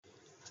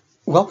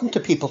Welcome to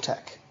People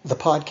Tech, the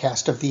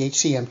podcast of the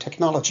HCM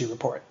Technology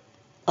Report.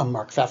 I'm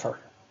Mark Pfeffer.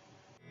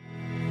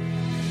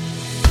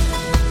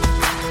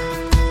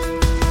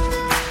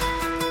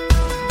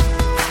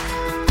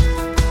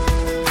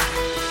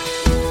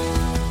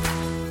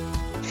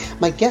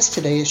 My guest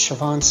today is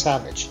Siobhan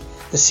Savage,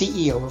 the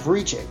CEO of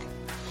Reejig.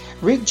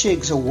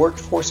 Reejig is a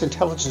workforce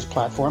intelligence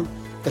platform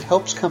that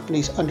helps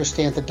companies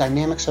understand the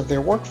dynamics of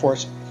their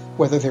workforce,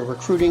 whether they're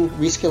recruiting,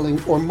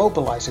 reskilling, or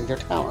mobilizing their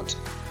talent.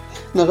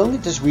 Not only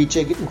does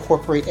Reejig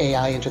incorporate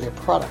AI into their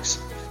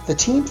products, the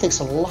team thinks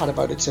a lot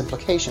about its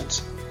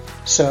implications.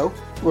 So,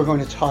 we're going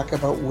to talk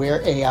about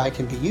where AI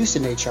can be used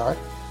in HR,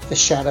 the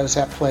shadows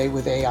at play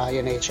with AI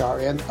in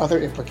HR and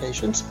other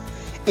implications,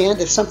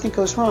 and if something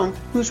goes wrong,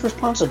 who's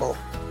responsible?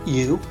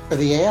 You or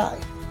the AI?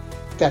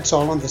 That's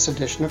all on this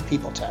edition of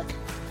People Tech.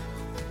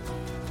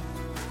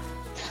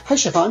 Hi,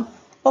 Siobhan.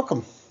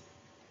 Welcome.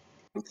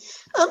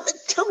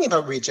 Tell me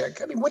about Reejig.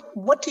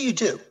 What do you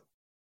do?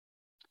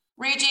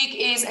 Reejig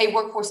is a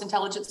workforce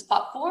intelligence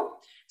platform.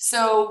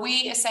 So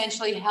we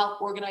essentially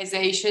help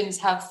organizations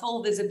have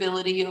full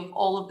visibility of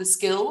all of the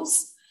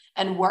skills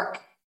and work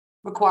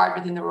required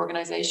within their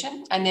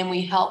organization. And then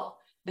we help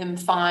them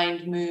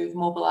find, move,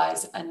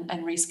 mobilize, and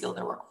reskill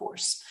their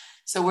workforce.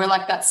 So we're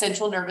like that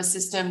central nervous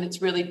system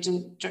that's really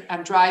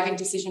driving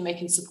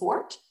decision-making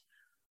support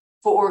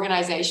for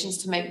organizations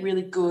to make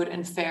really good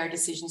and fair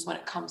decisions when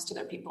it comes to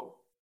their people.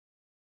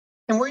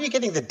 And where are you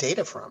getting the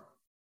data from?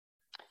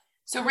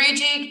 So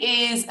Reejig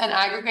is an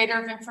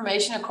aggregator of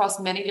information across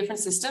many different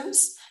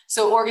systems.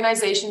 So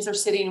organizations are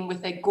sitting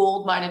with a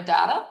gold-mined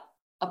data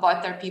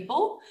about their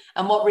people.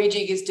 And what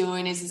Reejig is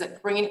doing is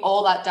bringing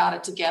all that data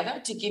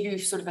together to give you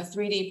sort of a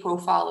 3D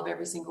profile of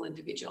every single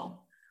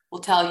individual.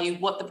 We'll tell you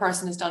what the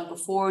person has done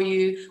before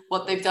you,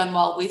 what they've done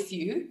while with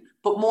you,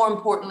 but more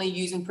importantly,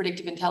 using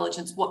predictive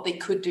intelligence, what they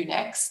could do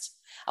next.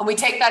 And we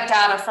take that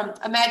data from,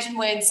 imagine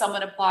when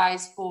someone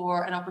applies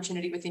for an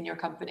opportunity within your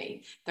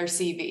company, their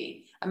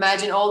CV.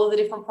 Imagine all of the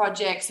different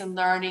projects and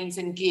learnings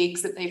and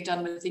gigs that they've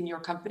done within your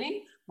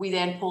company. We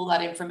then pull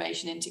that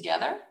information in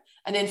together.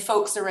 And then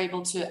folks are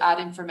able to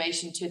add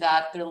information to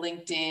that, their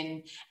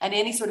LinkedIn, and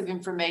any sort of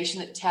information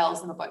that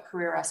tells them about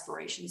career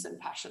aspirations and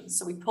passions.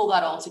 So we pull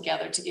that all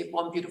together to give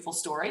one beautiful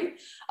story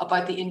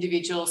about the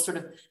individual sort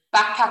of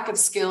backpack of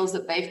skills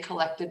that they've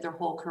collected their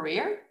whole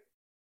career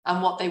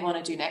and what they want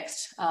to do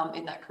next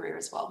in that career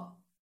as well.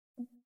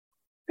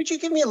 Could you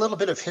give me a little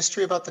bit of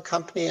history about the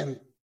company and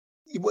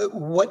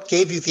what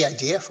gave you the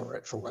idea for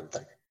it, for one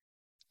thing?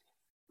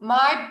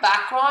 My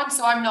background,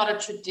 so I'm not a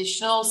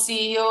traditional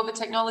CEO of a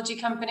technology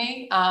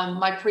company.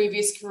 My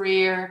previous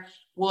career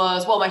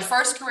my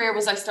first career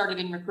was I started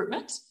in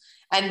recruitment,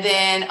 and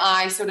then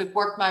I sort of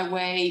worked my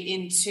way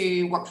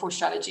into workforce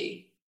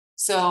strategy.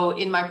 So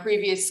in my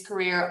previous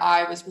career,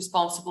 I was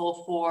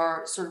responsible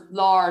for sort of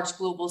large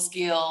global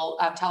scale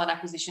talent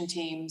acquisition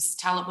teams,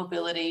 talent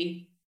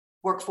mobility,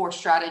 workforce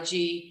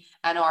strategy,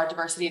 and our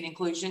diversity and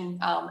inclusion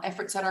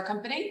efforts at our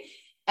company.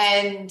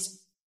 And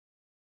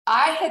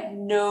I had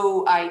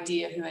no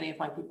idea who any of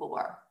my people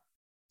were.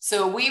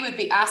 So we would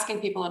be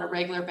asking people on a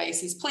regular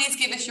basis, please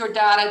give us your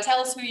data, tell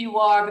us who you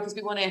are, because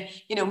we want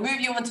to,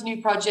 move you onto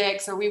new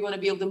projects, or we want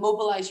to be able to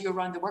mobilize you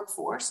around the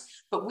workforce.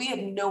 But we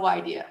had no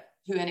idea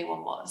who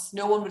anyone was.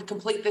 No one would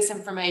complete this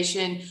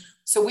information.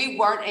 So we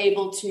weren't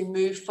able to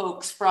move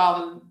folks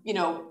from,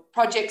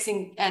 projects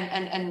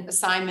and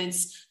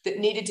assignments that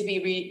needed to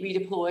be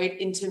redeployed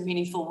into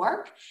meaningful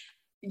work.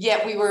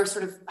 Yet we were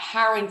sort of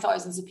hiring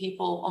thousands of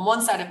people on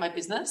one side of my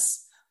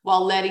business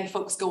while letting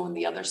folks go on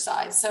the other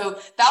side. So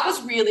that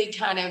was really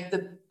kind of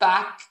the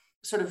back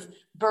sort of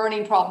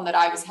burning problem that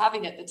I was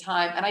having at the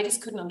time. And I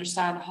just couldn't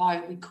understand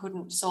how we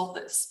couldn't solve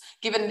this,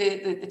 given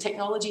the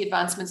technology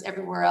advancements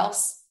everywhere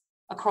else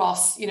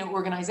across,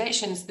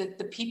 organizations, that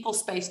the people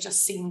space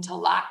just seemed to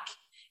lack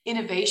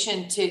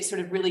innovation to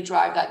sort of really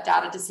drive that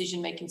data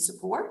decision-making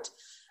support.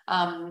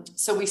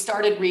 So we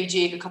started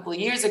Reejig a couple of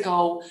years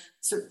ago,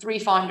 sort of three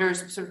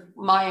founders, sort of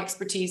my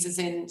expertise is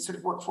in sort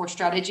of workforce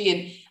strategy.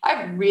 And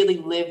I've really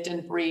lived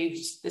and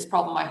breathed this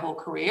problem my whole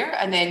career.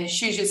 And then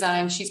Xu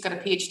Zhang, she's got a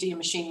PhD in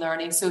machine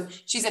learning. So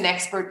she's an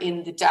expert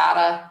in the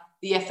data,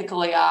 the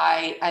ethical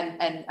AI,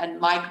 and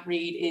Mike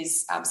Reed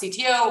is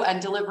CTO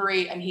and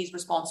delivery, and he's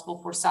responsible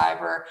for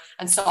cyber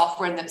and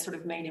software and that sort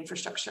of main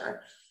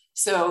infrastructure.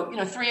 So,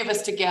 three of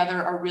us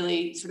together are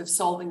really sort of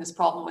solving this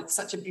problem with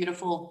such a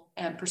beautiful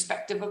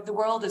perspective of the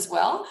world as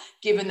well,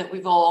 given that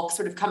we've all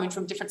sort of coming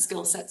from different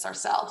skill sets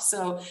ourselves.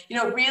 So,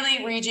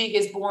 really Reejig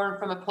is born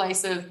from a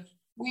place of,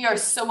 we are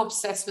so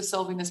obsessed with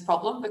solving this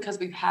problem because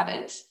we've had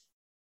it.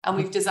 And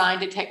we've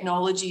designed a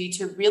technology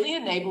to really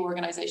enable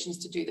organizations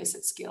to do this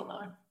at scale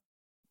now.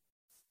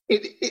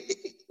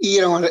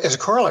 As a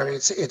corollary,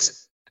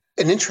 it's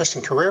an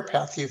interesting career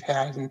path you've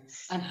had, and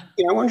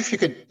I wonder if you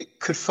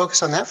could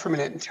focus on that for a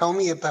minute and tell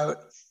me about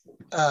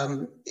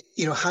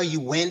how you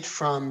went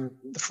from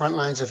the front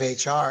lines of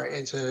HR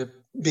into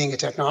being a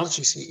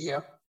technology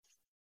CEO.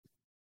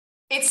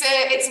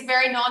 It's a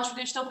very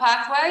non-traditional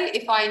pathway.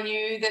 If I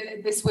knew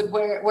that this would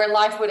where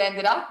life would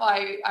ended up,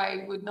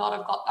 I would not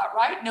have got that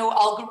right. No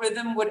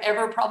algorithm would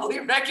ever probably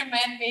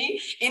recommend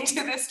me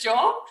into this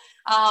job.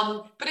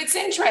 But it's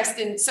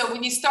interesting. So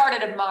when you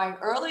started in my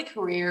early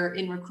career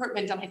in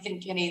recruitment, and I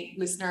think any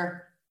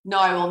listener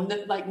now will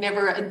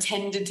never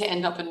intended to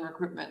end up in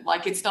recruitment.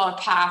 Like it's not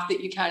a path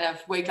that you kind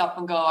of wake up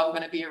and go, I'm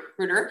going to be a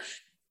recruiter.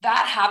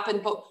 That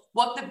happened. But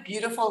what the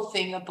beautiful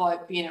thing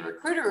about being a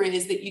recruiter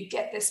is that you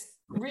get this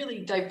really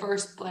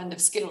diverse blend of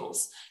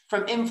skills,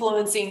 from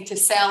influencing to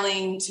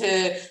selling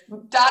to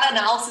data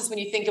analysis, when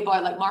you think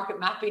about like market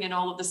mapping and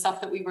all of the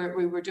stuff that we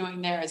were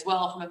doing there as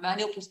well from a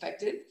manual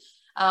perspective.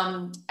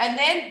 And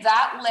then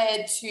that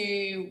led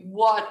to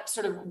what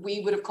sort of we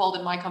would have called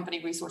in my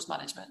company resource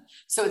management.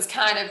 So it's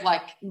kind of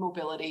like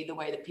mobility, the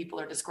way that people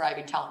are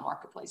describing talent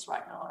marketplace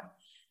right now.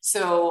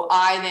 So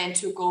I then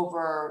took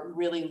over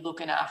really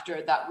looking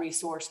after that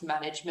resource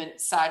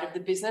management side of the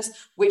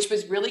business, which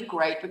was really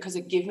great because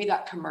it gave me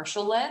that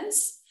commercial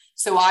lens.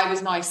 So I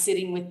was now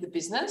sitting with the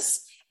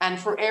business, and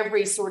for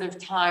every sort of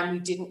time we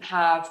didn't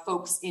have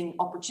folks in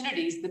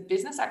opportunities, the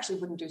business actually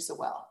wouldn't do so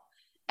well.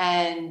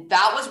 And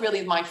that was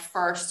really my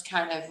first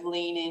kind of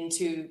lean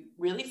into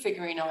really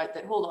figuring out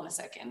that, hold on a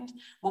second,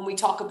 when we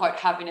talk about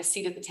having a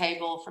seat at the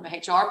table from a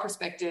HR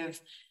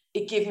perspective,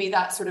 it gave me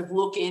that sort of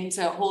look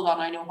into, hold on,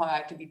 I know how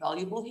I can be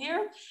valuable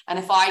here. And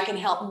if I can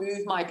help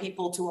move my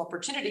people to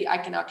opportunity, I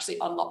can actually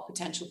unlock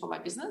potential for my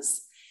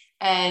business.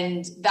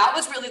 And that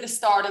was really the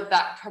start of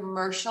that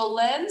commercial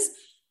lens.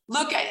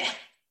 Look,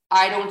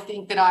 I don't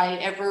think that I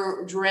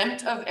ever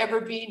dreamt of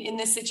ever being in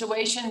this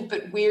situation,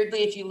 but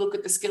weirdly, if you look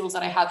at the skills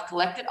that I have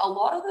collected, a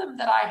lot of them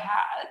that I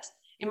had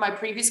in my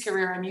previous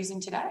career, I'm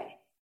using today.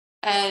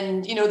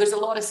 And, you know, there's a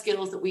lot of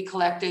skills that we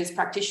collect as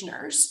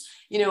practitioners,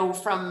 you know,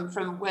 from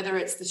whether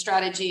it's the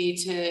strategy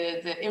to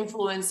the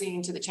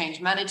influencing to the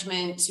change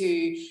management to,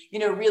 you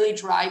know, really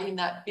driving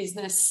that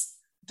business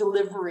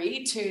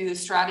delivery to the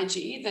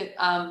strategy that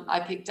I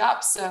picked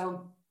up.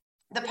 So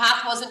the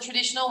path wasn't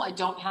traditional. I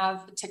don't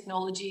have a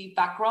technology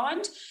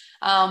background.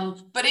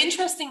 But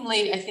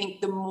interestingly, I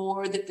think the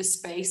more that the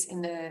space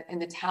in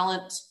the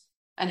talent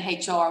and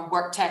HR and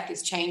work tech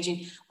is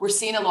changing, we're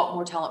seeing a lot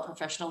more talent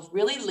professionals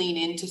really lean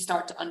in to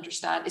start to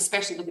understand,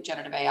 especially look at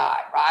generative AI,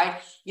 right?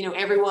 You know,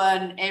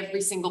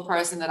 every single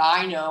person that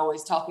I know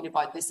is talking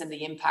about this and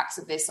the impacts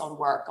of this on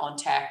work, on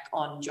tech,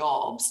 on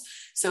jobs.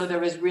 So there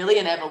was really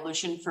an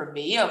evolution for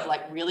me of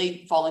like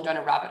really falling down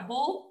a rabbit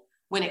hole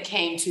when it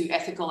came to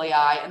ethical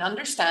AI and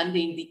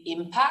understanding the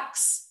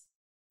impacts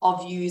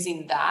of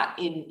using that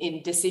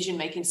in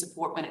decision-making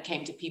support when it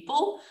came to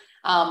people.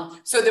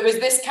 So there was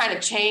this kind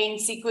of chain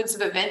sequence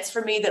of events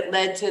for me that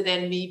led to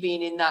then me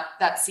being in that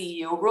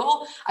CEO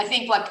role. I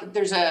think like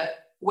there's a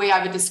way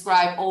I would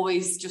describe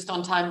always just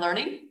on time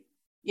learning.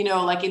 You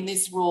know, like in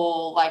this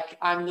role, like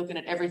I'm looking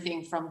at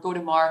everything from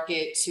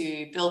go-to-market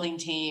to building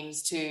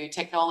teams to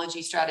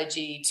technology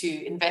strategy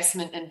to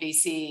investment and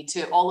VC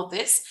to all of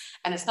this.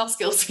 And it's not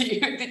skills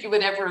that you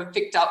would ever have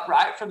picked up,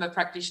 right, from a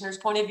practitioner's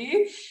point of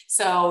view.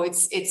 So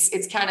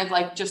it's kind of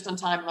like just on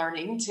time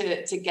learning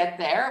to get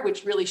there,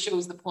 which really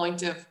shows the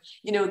point of,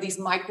 you know, these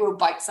micro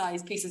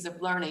bite-sized pieces of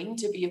learning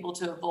to be able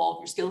to evolve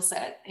your skill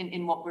set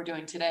in what we're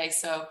doing today.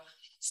 So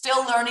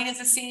still learning as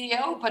a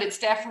CEO, but it's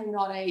definitely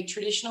not a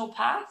traditional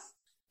path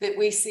that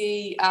we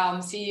see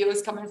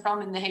CEOs coming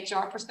from in the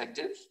HR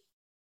perspective.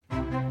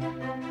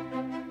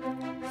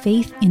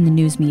 Faith in the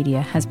news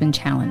media has been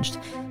challenged,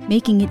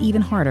 making it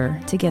even harder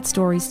to get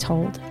stories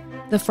told.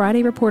 The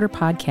Friday Reporter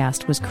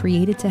podcast was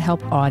created to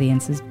help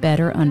audiences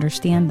better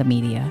understand the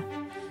media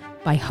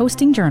by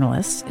hosting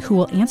journalists who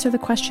will answer the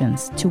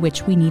questions to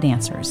which we need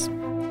answers.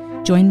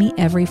 Join me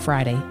every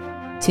Friday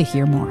to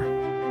hear more.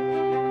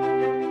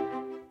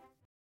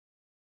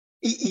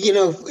 You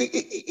know,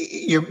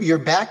 your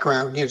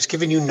background, you know, it's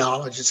giving you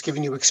knowledge, it's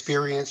giving you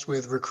experience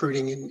with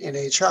recruiting in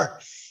HR.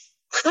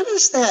 How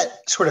does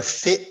that sort of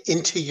fit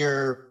into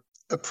your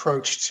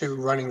approach to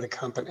running the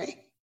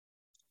company?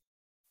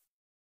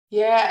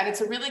 Yeah, and it's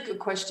a really good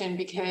question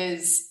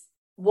because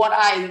what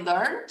I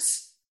learned,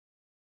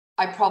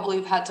 I probably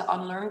have had to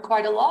unlearn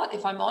quite a lot,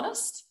 if I'm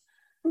honest.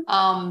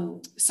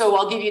 So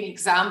I'll give you an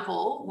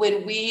example.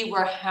 When we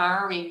were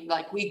hiring,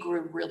 like we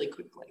grew really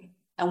quickly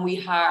and we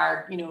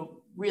hired, you know,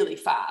 really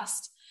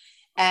fast.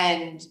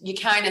 And you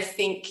kind of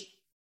think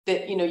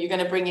that, you know, you're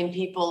going to bring in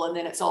people and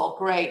then it's all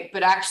great.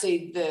 But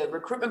actually the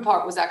recruitment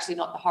part was actually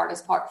not the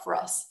hardest part for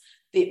us.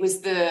 It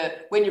was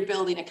when you're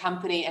building a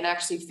company and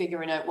actually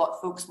figuring out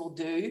what folks will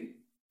do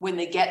when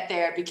they get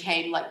there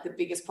became like the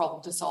biggest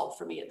problem to solve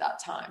for me at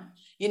that time.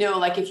 You know,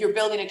 like if you're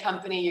building a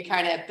company, you're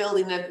kind of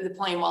building the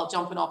plane while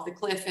jumping off the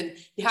cliff and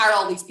you hire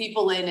all these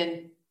people in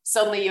and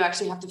suddenly you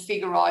actually have to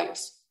figure out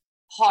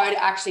how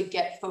to actually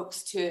get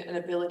folks to an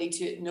ability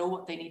to know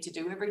what they need to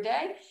do every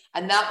day.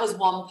 And that was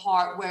one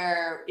part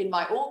where in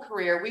my old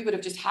career, we would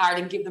have just hired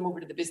and give them over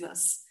to the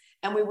business.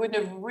 And we wouldn't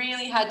have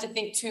really had to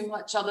think too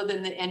much other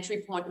than the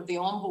entry point of the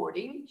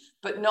onboarding.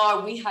 But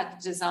now we had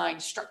to design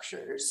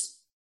structures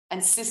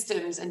and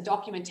systems and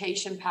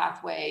documentation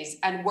pathways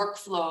and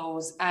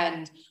workflows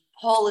and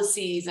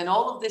policies and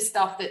all of this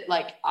stuff that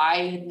like I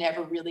had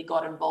never really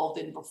got involved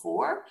in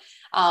before,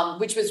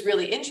 which was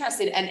really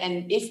interesting.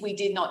 And if we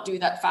did not do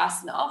that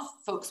fast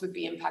enough, folks would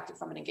be impacted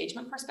from an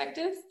engagement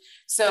perspective.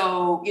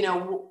 So, you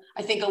know,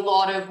 I think a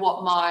lot of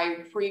what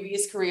my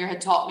previous career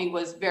had taught me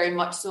was very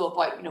much so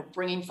about, you know,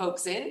 bringing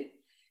folks in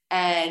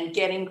and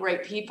getting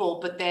great people.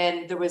 But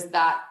then there was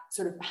that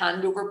sort of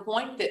handover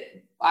point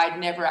that I'd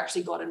never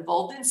actually got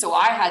involved in. So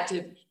I had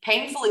to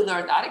painfully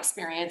learn that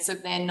experience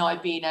of then now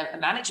being a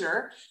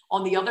manager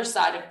on the other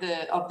side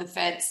of the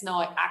fence,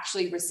 now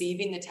actually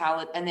receiving the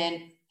talent, and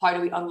then how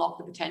do we unlock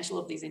the potential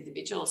of these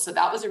individuals? So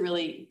that was a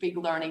really big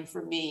learning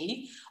for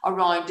me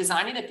around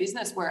designing a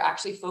business where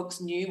actually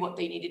folks knew what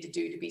they needed to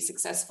do to be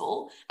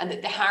successful, and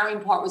that the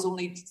hiring part was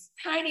only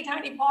tiny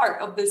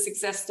part of the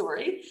success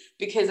story,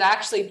 because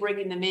actually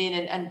bringing them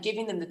in and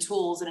giving them the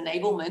tools and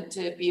enablement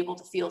to be able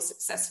to feel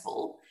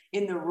successful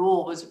in the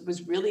role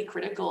was really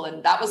critical.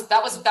 And that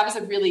was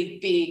a really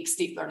big,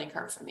 steep learning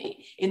curve for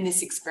me in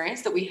this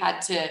experience that we had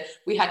to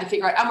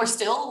figure out. And we're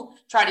still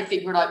trying to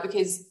figure it out,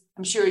 because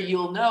I'm sure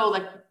you'll know,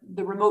 like,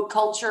 the remote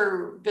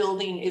culture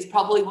building is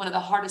probably one of the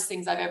hardest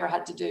things I've ever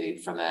had to do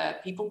from a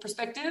people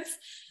perspective.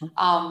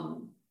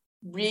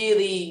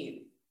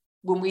 Really,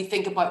 when we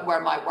think about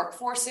where my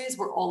workforce is,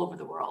 we're all over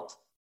the world,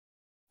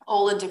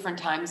 all in different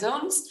time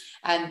zones.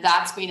 And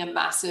that's been a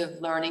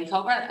massive learning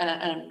curve.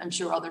 And I'm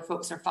sure other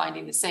folks are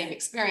finding the same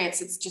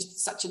experience. It's just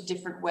such a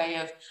different way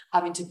of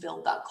having to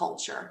build that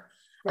culture.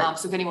 Right.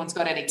 So if anyone's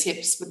got any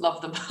tips, would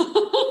love them.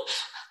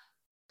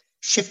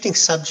 Shifting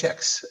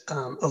subjects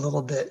a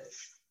little bit.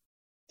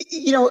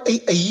 You know,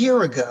 a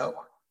year ago,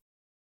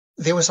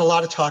 there was a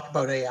lot of talk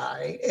about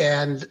AI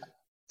and,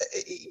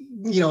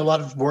 you know, a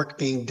lot of work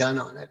being done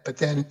on it. But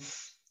then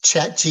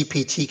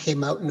ChatGPT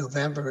came out in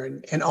November,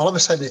 and all of a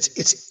sudden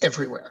it's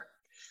everywhere.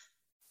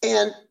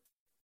 And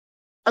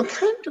I'm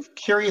kind of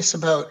curious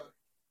about,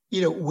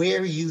 you know,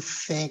 where you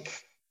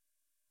think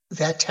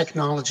that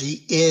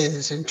technology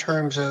is in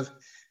terms of,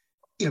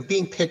 you know,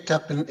 being picked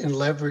up and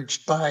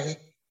leveraged by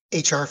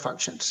HR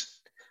functions.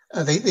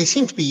 They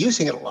seem to be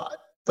using it a lot,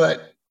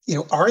 but, you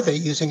know, are they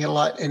using it a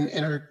lot,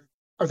 and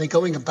are they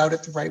going about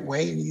it the right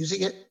way and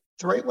using it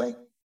the right way?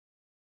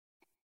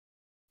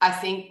 I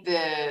think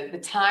the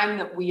time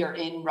that we are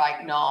in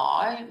right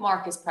now,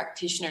 Mark, as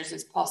practitioners,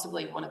 is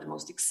possibly one of the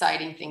most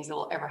exciting things that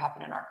will ever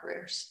happen in our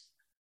careers.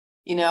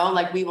 You know,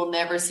 like, we will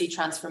never see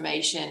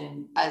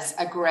transformation as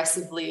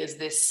aggressively as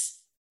this,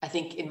 I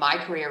think, in my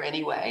career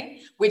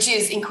anyway, which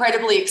is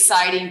incredibly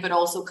exciting, but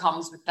also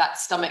comes with that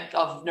stomach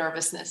of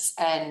nervousness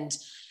and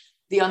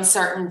the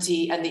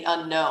uncertainty and the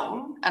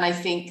unknown. And I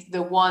think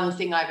the one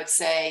thing I would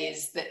say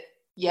is that,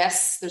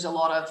 yes, there's a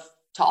lot of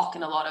talk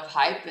and a lot of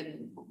hype,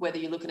 and whether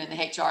you're looking in the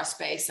HR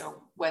space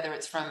or whether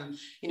it's from,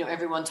 you know,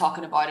 everyone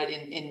talking about it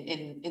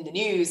in the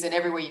news and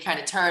everywhere you kind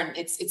of turn,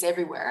 it's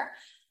everywhere.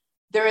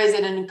 There is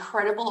an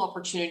incredible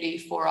opportunity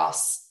for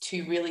us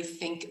to really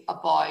think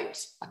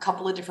about a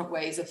couple of different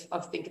ways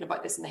of thinking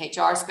about this in the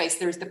HR space.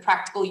 There's the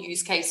practical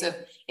use case of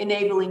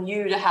enabling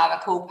you to have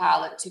a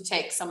co-pilot to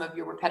take some of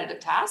your repetitive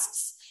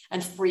tasks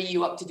and free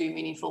you up to do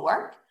meaningful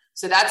work.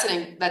 So that's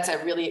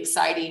a really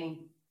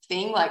exciting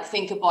thing. Like,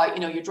 think about,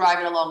 you know, you're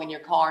driving along in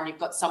your car and you've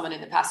got someone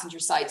in the passenger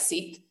side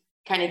seat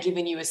kind of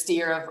giving you a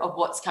steer of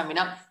what's coming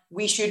up.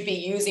 We should be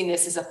using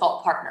this as a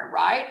thought partner,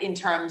 right? In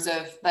terms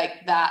of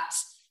like that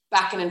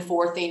backing and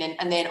forthing,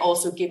 and then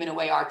also giving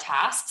away our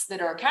tasks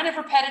that are kind of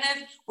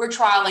repetitive. We're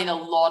trialing a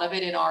lot of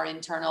it in our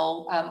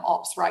internal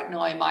ops right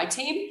now in my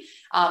team.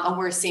 And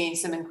we're seeing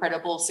some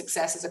incredible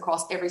successes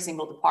across every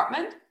single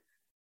department.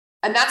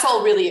 And that's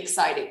all really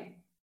exciting.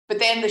 But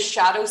then the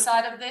shadow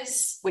side of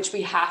this, which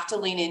we have to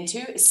lean into,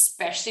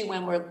 especially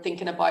when we're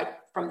thinking about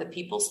from the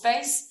people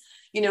space,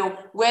 you know,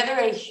 whether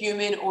a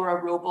human or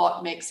a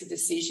robot makes a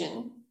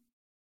decision,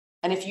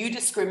 and if you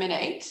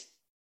discriminate,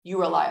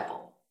 you are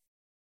liable,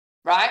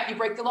 right? You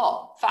break the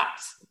law.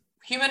 Facts.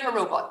 Human or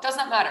robot, does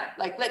not matter.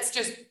 Like, let's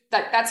just,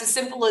 that's as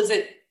simple as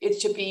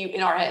it should be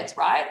in our heads,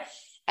 right?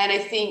 And I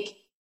think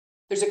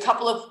there's a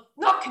couple of,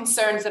 not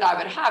concerns that I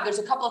would have, there's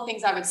a couple of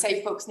things I would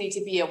say folks need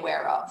to be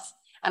aware of.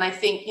 And I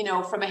think, you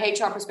know, from a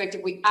HR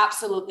perspective, we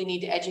absolutely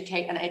need to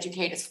educate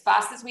as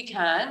fast as we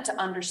can to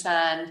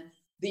understand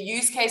the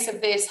use case of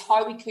this,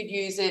 how we could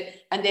use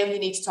it. And then we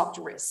need to talk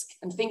to risk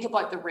and think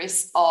about the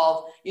risk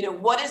of, you know,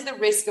 what is the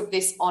risk of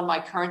this on my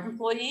current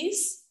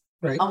employees?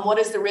 Right. And what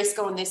is the risk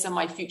on this on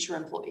my future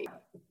employee?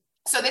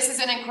 So this is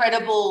an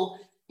incredible,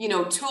 you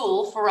know,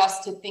 tool for us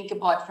to think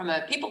about from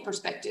a people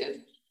perspective.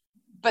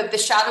 But the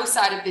shadow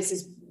side of this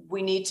is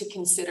we need to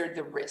consider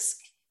the risk.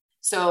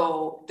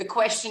 So the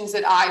questions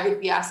that I would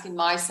be asking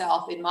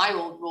myself in my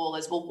old role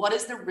is, well, what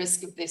is the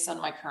risk of this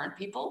on my current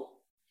people?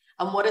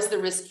 And what is the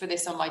risk for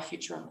this on my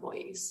future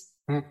employees?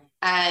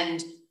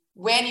 And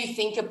when you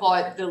think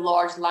about the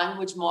large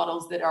language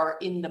models that are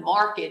in the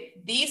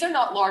market, these are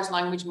not large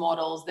language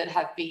models that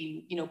have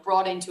been, you know,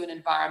 brought into an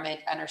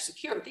environment and are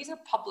secure. These are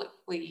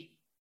publicly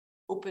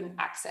open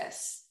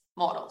access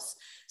models.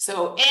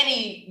 So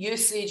any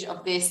usage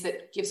of this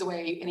that gives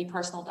away any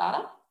personal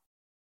data,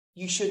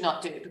 you should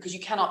not do, because you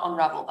cannot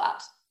unravel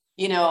that.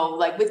 You know,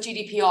 like with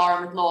GDPR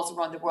and with laws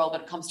around the world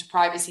when it comes to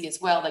privacy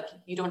as well, like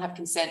you don't have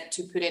consent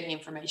to put any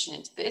information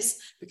into this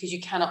because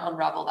you cannot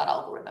unravel that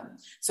algorithm.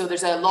 So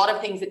there's a lot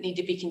of things that need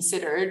to be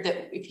considered, that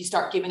if you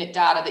start giving it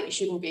data that you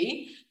shouldn't be,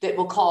 that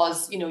will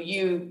cause, you know,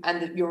 you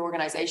and your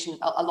organization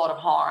a lot of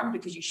harm,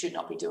 because you should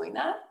not be doing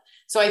that.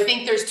 So I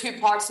think there's two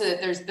parts to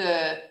it. There's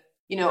the,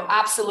 you know,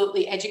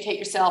 absolutely educate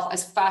yourself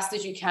as fast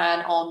as you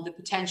can on the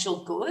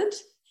potential good,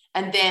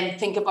 and then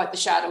think about the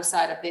shadow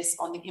side of this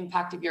on the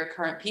impact of your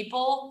current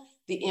people,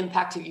 the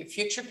impact of your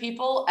future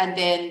people, and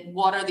then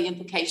what are the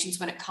implications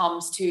when it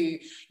comes to,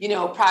 you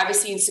know,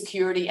 privacy and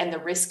security and the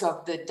risk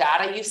of the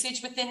data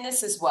usage within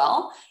this as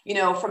well. You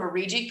know, from a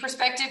Reejig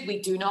perspective,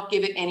 we do not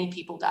give it any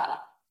people data.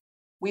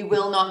 We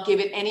will not give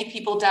it any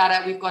people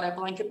data. We've got a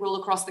blanket rule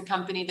across the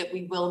company that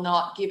we will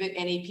not give it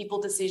any people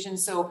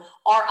decisions. So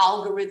our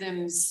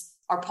algorithms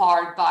are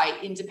powered by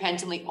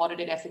independently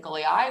audited ethical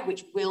AI,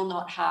 which will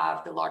not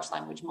have the large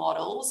language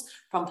models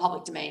from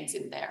public domains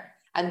in there.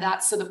 And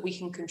that's so that we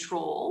can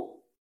control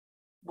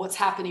what's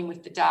happening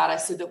with the data,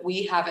 so that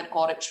we have an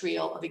audit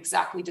trail of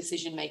exactly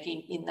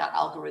decision-making in that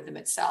algorithm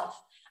itself.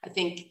 I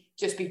think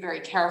just be very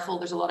careful.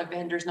 There's a lot of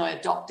vendors now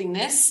adopting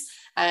this,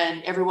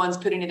 and everyone's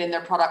putting it in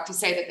their product to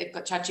say that they've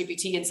got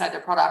ChatGPT inside their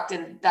product.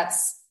 And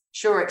that's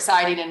sure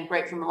exciting and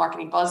great from a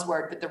marketing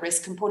buzzword, but the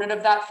risk component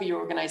of that for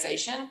your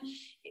organization,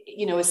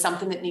 you know, is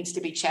something that needs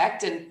to be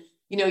checked. And,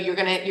 you know, you're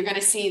going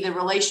to see the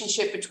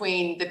relationship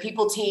between the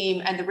people team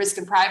and the risk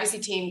and privacy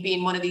team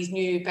being one of these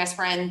new best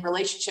friend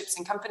relationships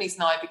in companies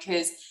now,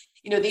 because,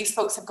 you know, these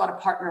folks have got to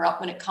partner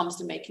up when it comes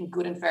to making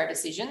good and fair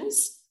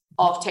decisions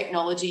of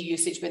technology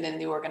usage within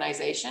the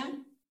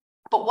organization.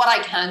 But what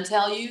I can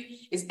tell you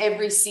is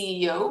every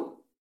CEO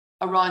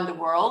around the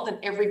world and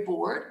every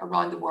board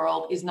around the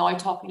world is now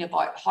talking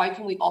about how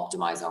can we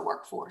optimize our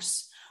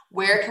workforce?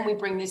 Where can we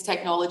bring this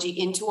technology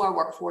into our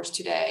workforce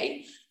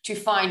today to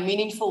find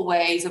meaningful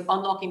ways of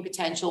unlocking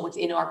potential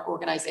within our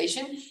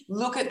organization?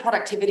 Look at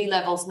productivity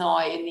levels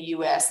now in the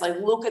US. Like,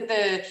 look at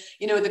the,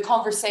 you know, the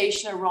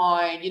conversation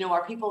around, you know,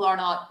 our people are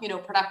not, you know,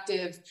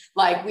 productive.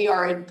 Like, we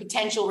are in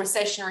potential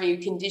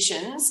recessionary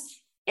conditions.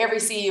 Every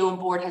CEO and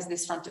board has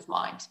this front of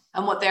mind.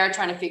 And what they're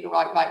trying to figure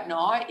out right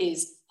now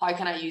is, how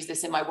can I use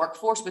this in my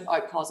workforce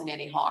without causing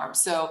any harm?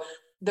 So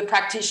the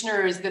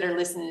practitioners that are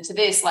listening to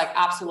this, like,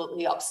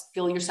 absolutely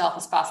upskill yourself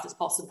as fast as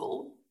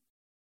possible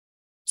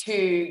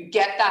to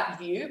get that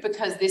view,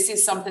 because this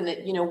is something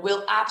that, you know,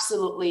 will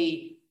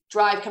absolutely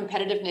drive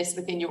competitiveness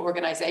within your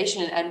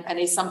organization, and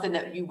is something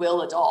that you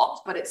will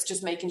adopt, but it's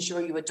just making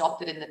sure you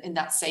adopt it in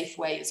that safe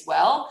way as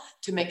well,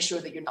 to make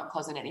sure that you're not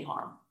causing any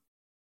harm.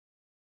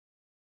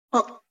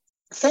 Well,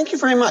 thank you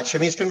very much. I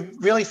mean, it's been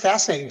really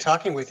fascinating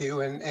talking with you,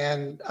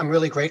 and I'm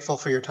really grateful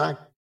for your time.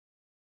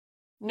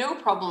 No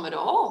problem at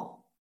all.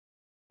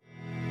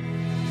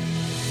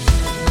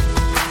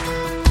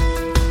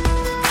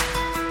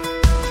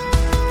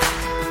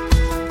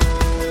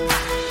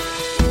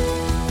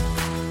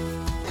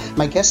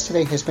 My guest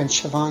today has been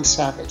Siobhan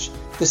Savage,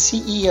 the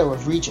CEO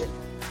of Reejig.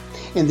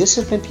 And this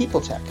has been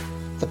People Tech,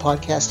 the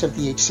podcast of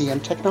the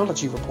HCM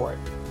Technology Report.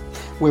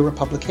 We're a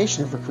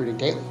publication of Recruiting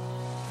Daily.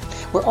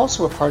 We're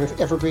also a part of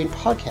Evergreen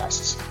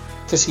Podcasts.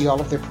 To see all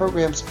of their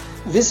programs,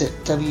 visit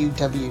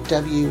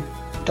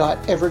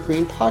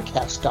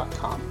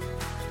www.evergreenpodcast.com.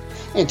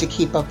 And to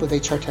keep up with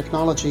HR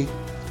technology,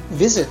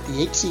 visit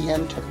the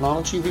HCM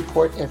Technology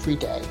Report every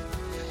day.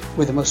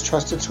 We're the most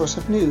trusted source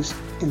of news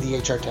in the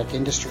HR tech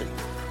industry.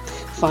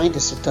 Find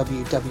us at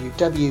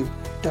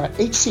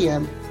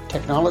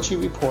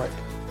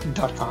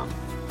www.hcmtechnologyreport.com.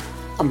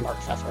 I'm Mark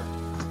Pfeffer.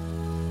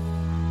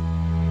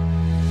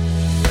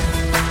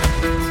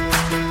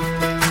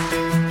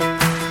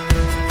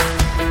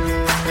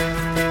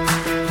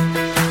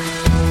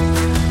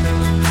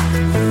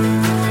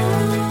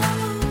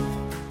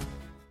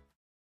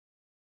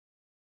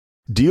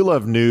 Do you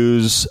love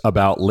news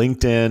about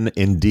LinkedIn,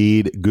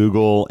 Indeed,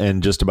 Google,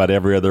 and just about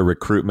every other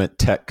recruitment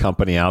tech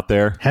company out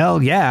there?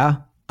 Hell yeah.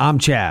 I'm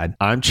Chad.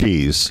 I'm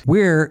Cheese.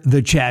 We're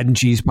the Chad and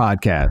Cheese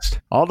Podcast.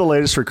 All the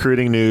latest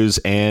recruiting news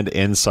and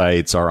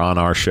insights are on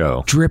our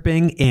show,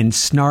 dripping in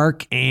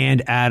snark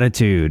and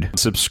attitude.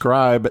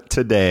 Subscribe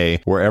today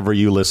wherever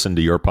you listen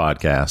to your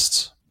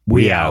podcasts.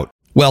 We out.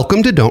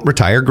 Welcome to Don't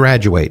Retire,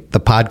 Graduate,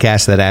 the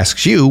podcast that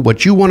asks you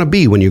what you want to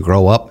be when you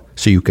grow up,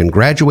 so you can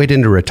graduate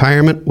into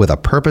retirement with a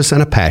purpose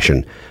and a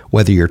passion,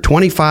 whether you're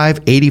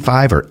 25,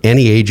 85, or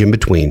any age in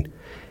between.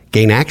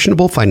 Gain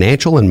actionable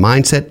financial and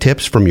mindset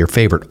tips from your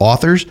favorite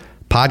authors,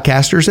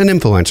 podcasters, and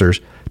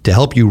influencers to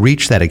help you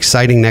reach that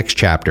exciting next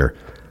chapter.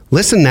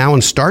 Listen now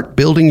and start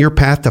building your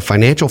path to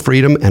financial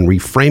freedom and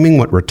reframing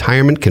what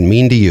retirement can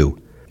mean to you.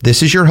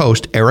 This is your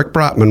host, Eric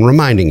Brotman,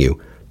 reminding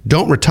you,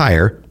 don't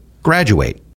retire, graduate.